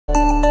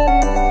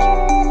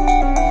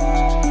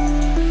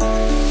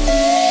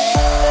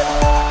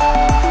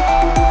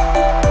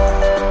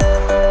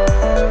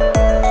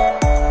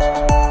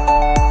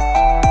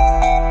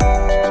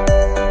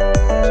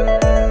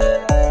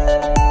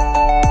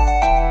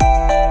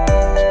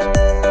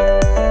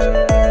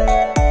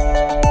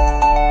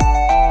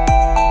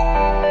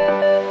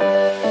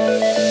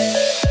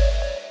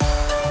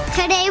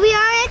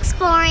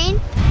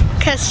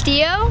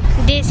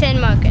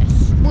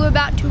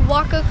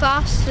walk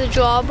across the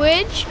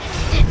drawbridge,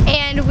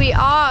 and we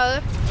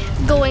are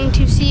going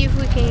to see if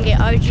we can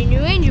get our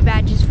Junior Ranger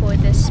badges for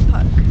this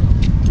park.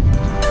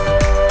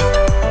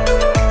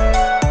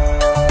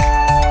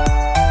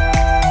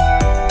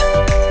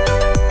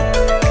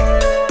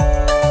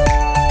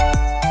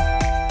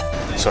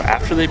 So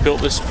after they built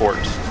this fort,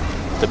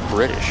 the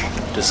British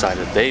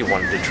decided they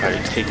wanted to try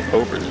to take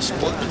over this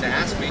fort.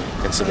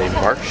 And so they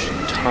marched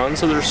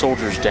tons of their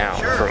soldiers down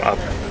from up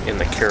in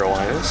the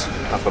Carolinas,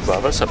 up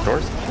above us, up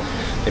north.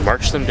 They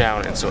marched them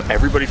down, and so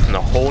everybody from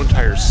the whole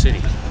entire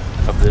city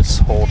of this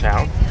whole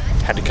town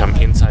had to come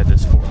inside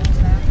this fort.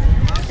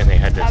 And they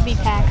had to be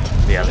packed.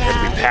 Yeah, they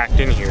had to be packed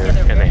in here,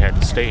 and they had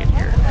to stay in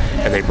here.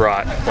 And they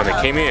brought, when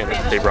they came in,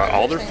 they brought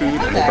all their food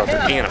and they brought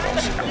their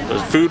animals. The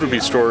food would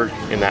be stored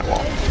in that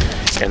wall.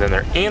 And then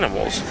their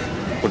animals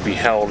would be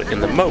held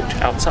in the moat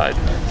outside.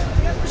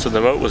 So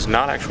the moat was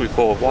not actually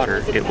full of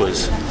water, it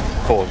was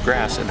full of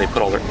grass, and they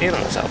put all their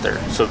animals out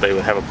there so they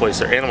would have a place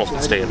their animals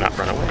could stay and not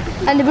run away.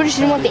 And the British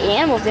didn't want the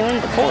animals, they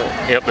wanted the fort.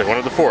 Yep, they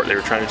wanted the fort. They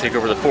were trying to take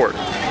over the fort.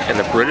 And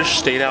the British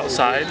stayed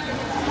outside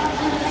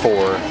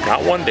for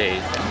not 1 day,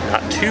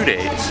 not 2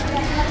 days,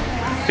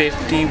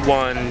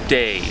 51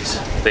 days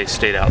they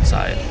stayed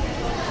outside.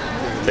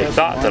 They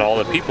thought that all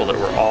the people that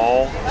were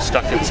all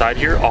stuck inside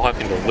here, all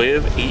having to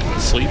live, eat,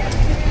 and sleep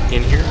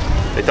in here,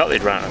 they thought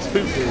they'd run out of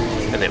food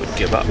and they would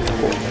give up the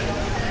fort.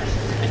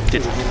 They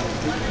didn't,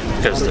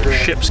 because their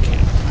ships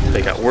came.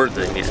 They got word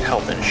that they needed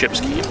help, and ships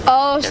came.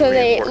 Oh, so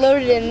they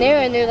loaded in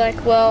there and they're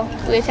like, well,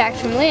 we attacked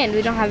from land,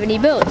 we don't have any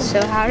boats,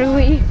 so how do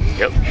we?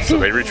 Yep, so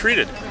they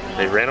retreated.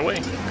 They ran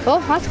away.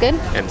 Well, that's good.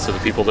 And so the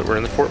people that were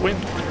in the fort win.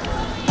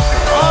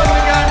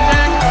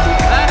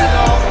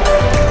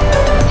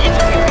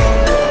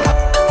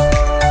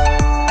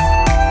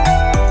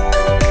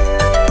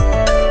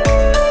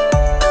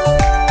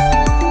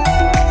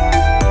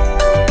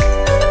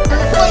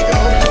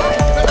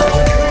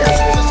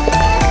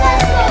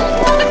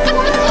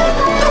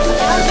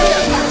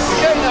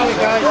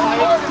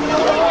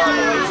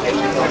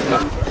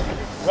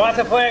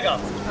 Fuego.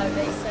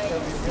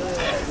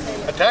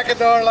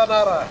 Atacador la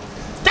nara.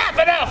 Stop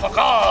it out for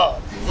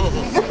call.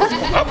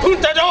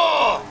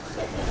 Apuntador.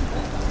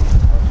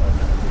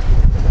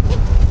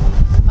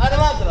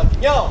 Adelante, la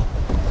piñón.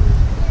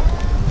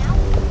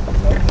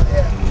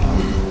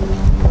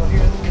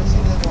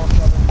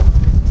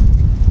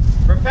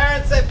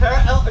 Prepárense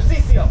para el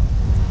ejercicio.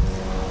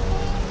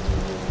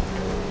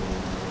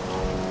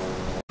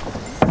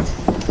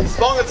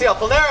 Pónganse a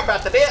poner a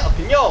batería el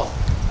piñón.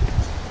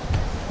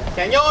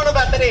 Cañón o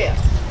batería.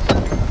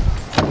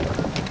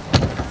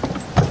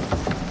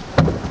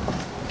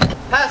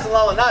 Pasen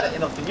la lanada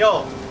en el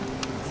cañón.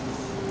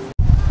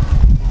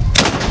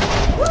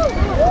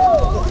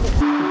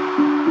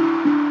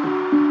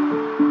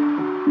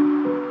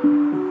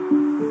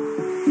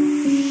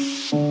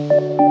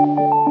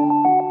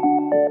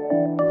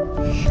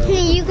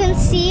 You can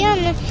see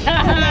on the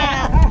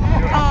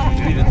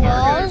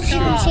walls, you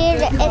can see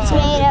that it's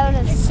made out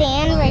of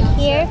sand right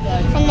here,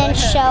 and then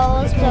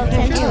shells built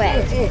into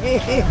it.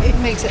 It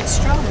makes it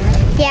stronger.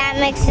 Yeah, it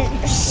makes it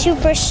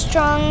super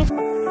strong.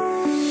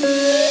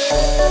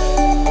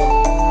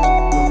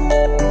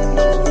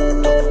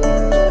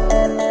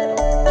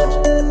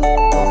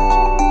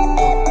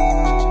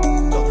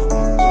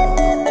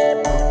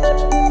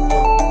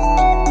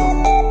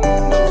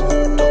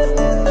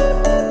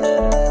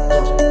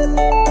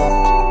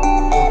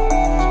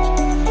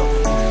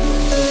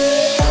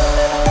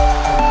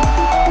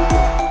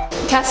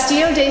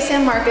 Castillo de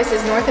San Marcos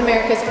is North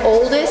America's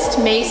oldest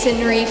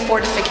masonry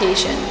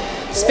fortification.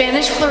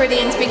 Spanish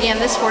Floridians began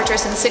this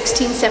fortress in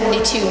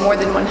 1672, more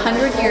than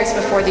 100 years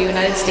before the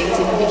United States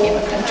even became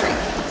a country.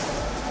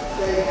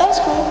 That's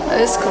cool.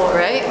 That is cool,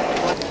 right?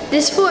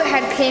 This fort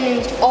had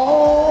cannons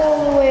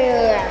all the way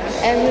around.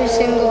 Every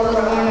single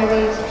one of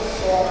these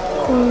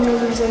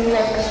rooms and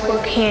nooks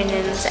were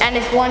cannons. And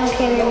if one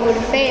cannon would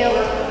fail,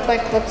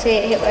 like let's say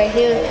it hit right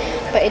here,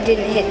 but it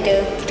didn't hit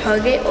the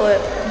target or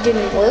it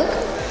didn't work,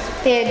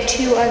 they had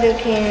 2 other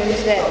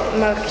cannons that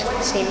marked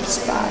the same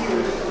spot.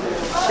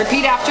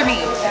 Repeat after me.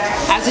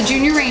 As a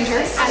Junior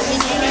Ranger,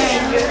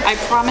 I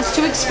promise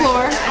to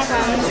explore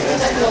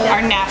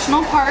our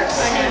national parks,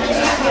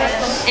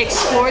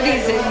 explore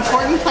these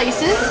important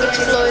places,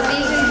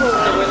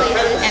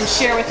 and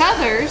share with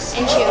others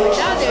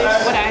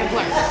what I have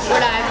learned.